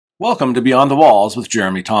Welcome to Beyond the Walls with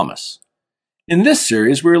Jeremy Thomas. In this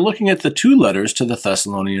series, we're looking at the two letters to the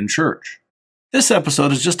Thessalonian church. This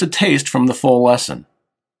episode is just a taste from the full lesson.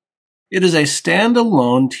 It is a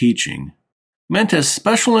standalone teaching meant as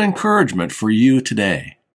special encouragement for you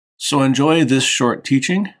today. So enjoy this short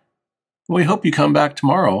teaching. We hope you come back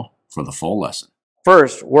tomorrow for the full lesson.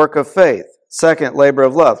 First, work of faith. Second, labor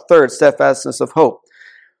of love. Third, steadfastness of hope.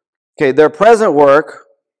 Okay, their present work,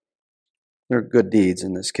 their good deeds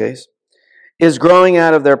in this case, is growing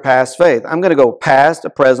out of their past faith. I'm going to go past, a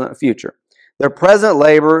present, a future. Their present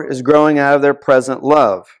labor is growing out of their present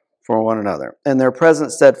love for one another. And their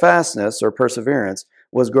present steadfastness or perseverance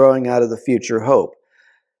was growing out of the future hope.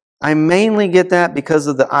 I mainly get that because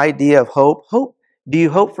of the idea of hope. Hope. Do you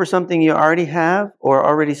hope for something you already have or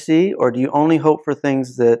already see? Or do you only hope for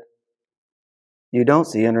things that you don't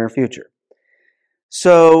see in our future?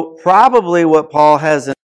 So probably what Paul has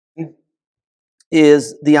in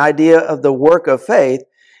is the idea of the work of faith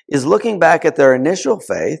is looking back at their initial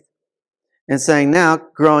faith and saying now,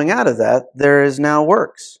 growing out of that, there is now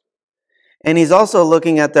works. And he's also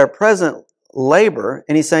looking at their present labor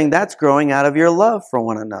and he's saying that's growing out of your love for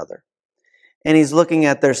one another. And he's looking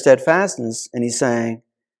at their steadfastness and he's saying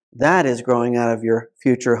that is growing out of your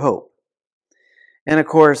future hope. And of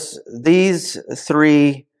course, these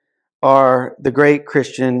three are the great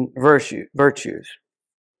Christian virtues.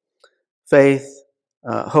 Faith,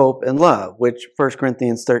 hope, and love, which 1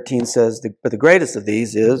 Corinthians 13 says, but the greatest of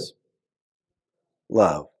these is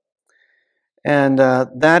love. And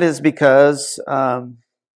that is because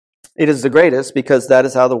it is the greatest because that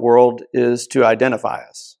is how the world is to identify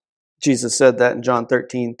us. Jesus said that in John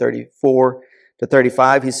 13:34 to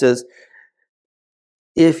 35. He says,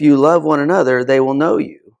 if you love one another, they will know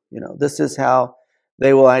you. This is how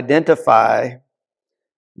they will identify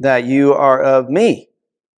that you are of me.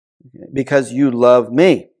 Because you love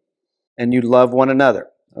me and you love one another.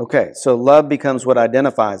 Okay, so love becomes what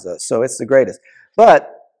identifies us. So it's the greatest.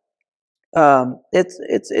 But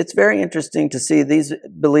it's very interesting to see these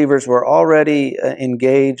believers were already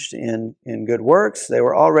engaged in good works. They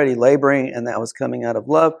were already laboring, and that was coming out of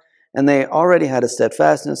love. And they already had a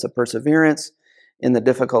steadfastness, a perseverance in the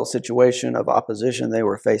difficult situation of opposition they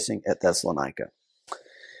were facing at Thessalonica.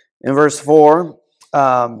 In verse 4,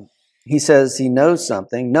 he says he knows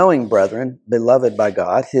something, knowing, brethren, beloved by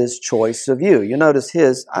God, his choice of you. You notice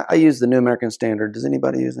I use the New American Standard. Does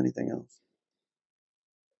anybody use anything else?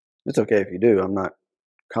 It's okay if you do. I'm not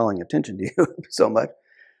calling attention to you so much.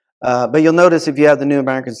 But you'll notice if you have the New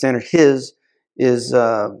American Standard, his is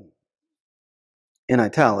in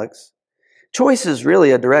italics. Choice is really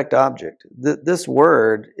a direct object. This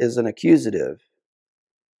word is an accusative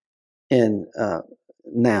in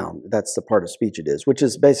noun. That's the part of speech it is, which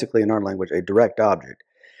is basically in our language a direct object.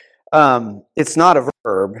 It's not a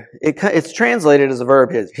verb. It's translated as a verb.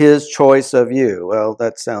 His choice of you. Well,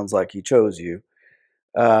 that sounds like he chose you,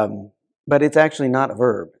 but it's actually not a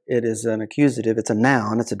verb. It is an accusative. It's a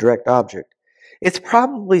noun. It's a direct object. It's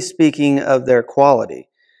probably speaking of their quality.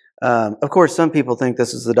 Of course, some people think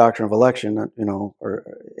this is the doctrine of election,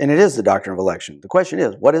 and it is the doctrine of election. The question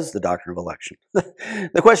is, what is the doctrine of election?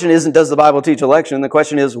 The question isn't, does the Bible teach election? The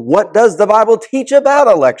question is, what does the Bible teach about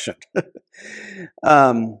election?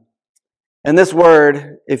 And this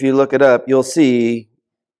word, if you look it up, you'll see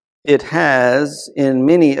it has, in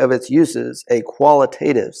many of its uses, a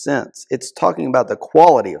qualitative sense. It's talking about the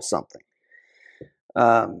quality of something.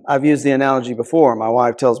 I've used the analogy before. My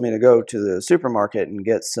wife tells me to go to the supermarket and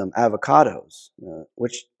get some avocados.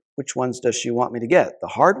 Which ones does she want me to get? The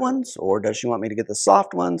hard ones, or does she want me to get the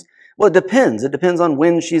soft ones? Well, it depends. It depends on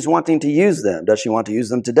when she's wanting to use them. Does she want to use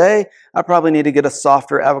them today? I probably need to get a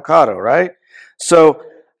softer avocado, right? So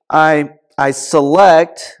I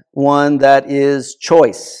select one that is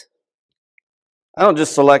choice. I don't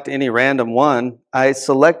just select any random one. I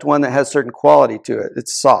select one that has certain quality to it.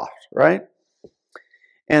 It's soft, right?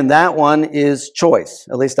 And that one is choice,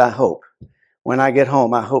 at least I hope. When I get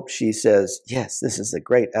home, I hope she says, yes, this is a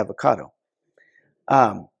great avocado.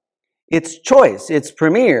 It's choice. It's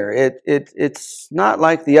premier. It's not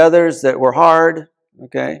like the others that were hard,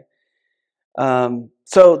 okay?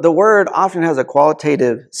 So the word often has a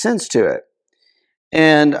qualitative sense to it.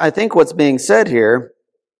 And I think what's being said here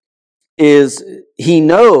is he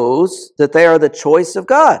knows that they are the choice of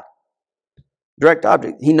God. Direct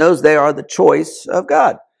object. He knows they are the choice of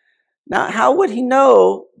God. Now, how would he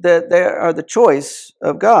know that they are the choice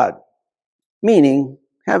of God? Meaning,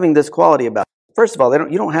 having this quality about them. First of all,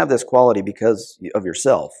 you don't have this quality because of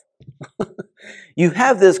yourself. You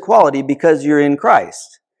have this quality because you're in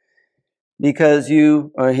Christ. because he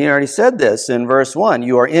already said this in verse 1.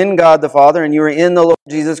 You are in God the Father and you are in the Lord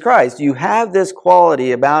Jesus Christ. You have this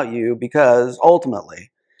quality about you because ultimately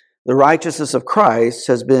the righteousness of Christ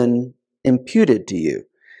has been imputed to you.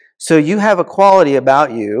 So you have a quality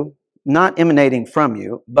about you, not emanating from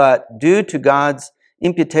you, but due to God's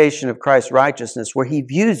imputation of Christ's righteousness, where he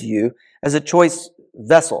views you as a choice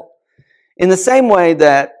vessel. In the same way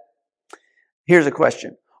that, here's a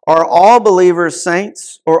question, are all believers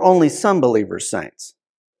saints or only some believers saints?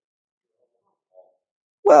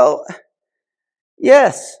 Well,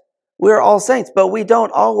 yes, we're all saints, but we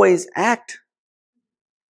don't always act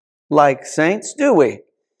like saints, do we?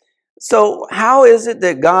 So how is it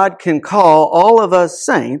that God can call all of us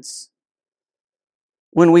saints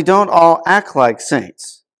when we don't all act like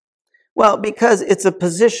saints? Well, because it's a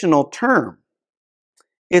positional term.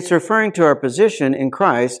 It's referring to our position in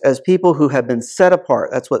Christ as people who have been set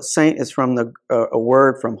apart. That's what saint is from, a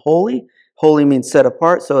word from holy. Holy means set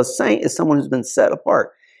apart. So a saint is someone who's been set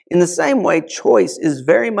apart. In the same way, choice is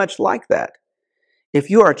very much like that. If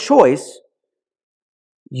you are choice,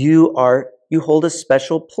 you hold a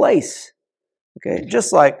special place. Okay,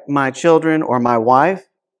 just like my children or my wife.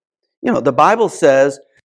 The Bible says,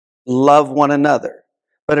 love one another.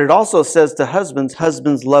 But it also says to husbands,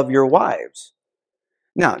 husbands, love your wives.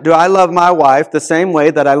 Now, do I love my wife the same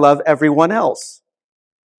way that I love everyone else?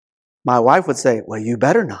 My wife would say, well, you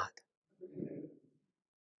better not.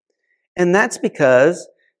 And that's because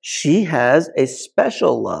she has a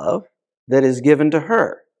special love that is given to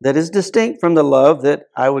her, that is distinct from the love that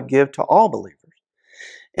I would give to all believers.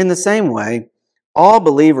 In the same way, all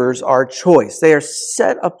believers are choice. They are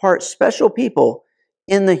set apart special people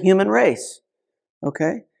in the human race.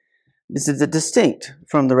 Okay? This is distinct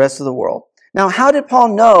from the rest of the world. Now, how did Paul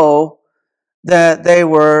know that they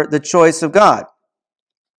were the choice of God?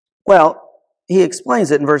 Well, he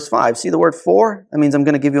explains it in verse 5. See the word for? That means I'm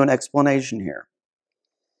going to give you an explanation here.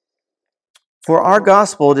 For our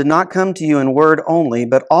gospel did not come to you in word only,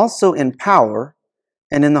 but also in power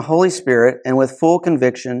and in the Holy Spirit and with full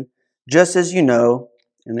conviction, just as you know,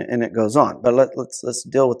 and it goes on. But let's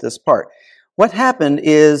deal with this part. What happened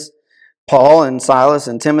is Paul and Silas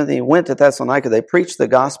and Timothy went to Thessalonica. They preached the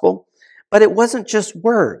gospel. But it wasn't just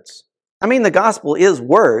words. I mean, the gospel is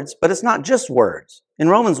words, but it's not just words. In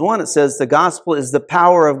Romans 1, it says the gospel is the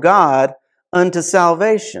power of God unto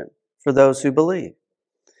salvation for those who believe.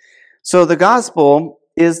 So the gospel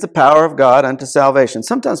is the power of God unto salvation.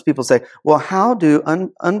 Sometimes people say, well, how do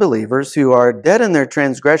unbelievers who are dead in their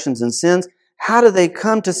transgressions and sins, how do they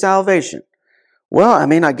come to salvation? Well,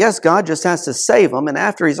 I guess God just has to save them, and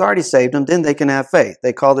after he's already saved them, then they can have faith.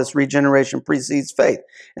 They call this regeneration precedes faith.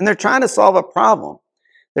 And they're trying to solve a problem.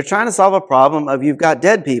 They're trying to solve a problem of you've got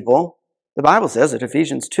dead people. The Bible says at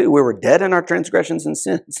Ephesians 2, we were dead in our transgressions and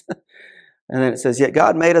sins. And then it says, yet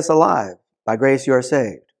God made us alive. By grace you are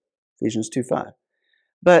saved. Ephesians 2:5.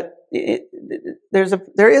 But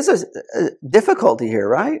there is a difficulty here,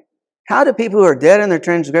 right? How do people who are dead in their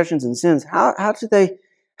transgressions and sins, how do they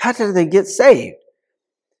get saved?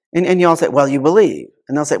 And y'all say, well, you believe.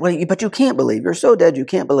 And they'll say, well, but you can't believe. You're so dead you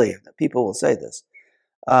can't believe. People will say this.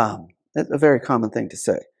 It's a very common thing to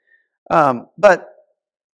say. But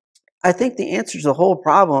I think the answer to the whole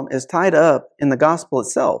problem is tied up in the gospel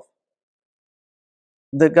itself.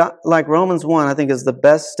 Like Romans 1, I think is the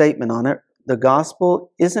best statement on it. The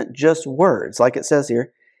gospel isn't just words, like it says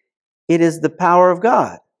here. It is the power of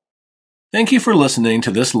God. Thank you for listening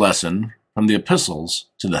to this lesson from the epistles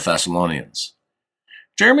to the Thessalonians.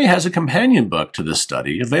 Jeremy has a companion book to this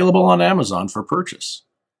study available on Amazon for purchase.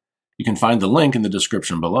 You can find the link in the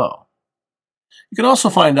description below. You can also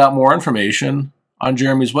find out more information on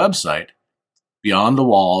Jeremy's website,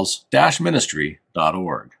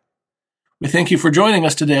 beyondthewalls-ministry.org. We thank you for joining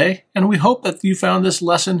us today, and we hope that you found this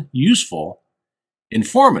lesson useful,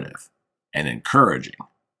 informative, and encouraging.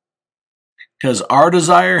 Because our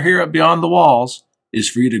desire here at Beyond the Walls is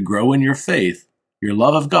for you to grow in your faith, your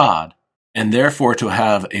love of God, and therefore to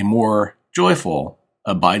have a more joyful,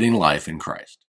 abiding life in Christ.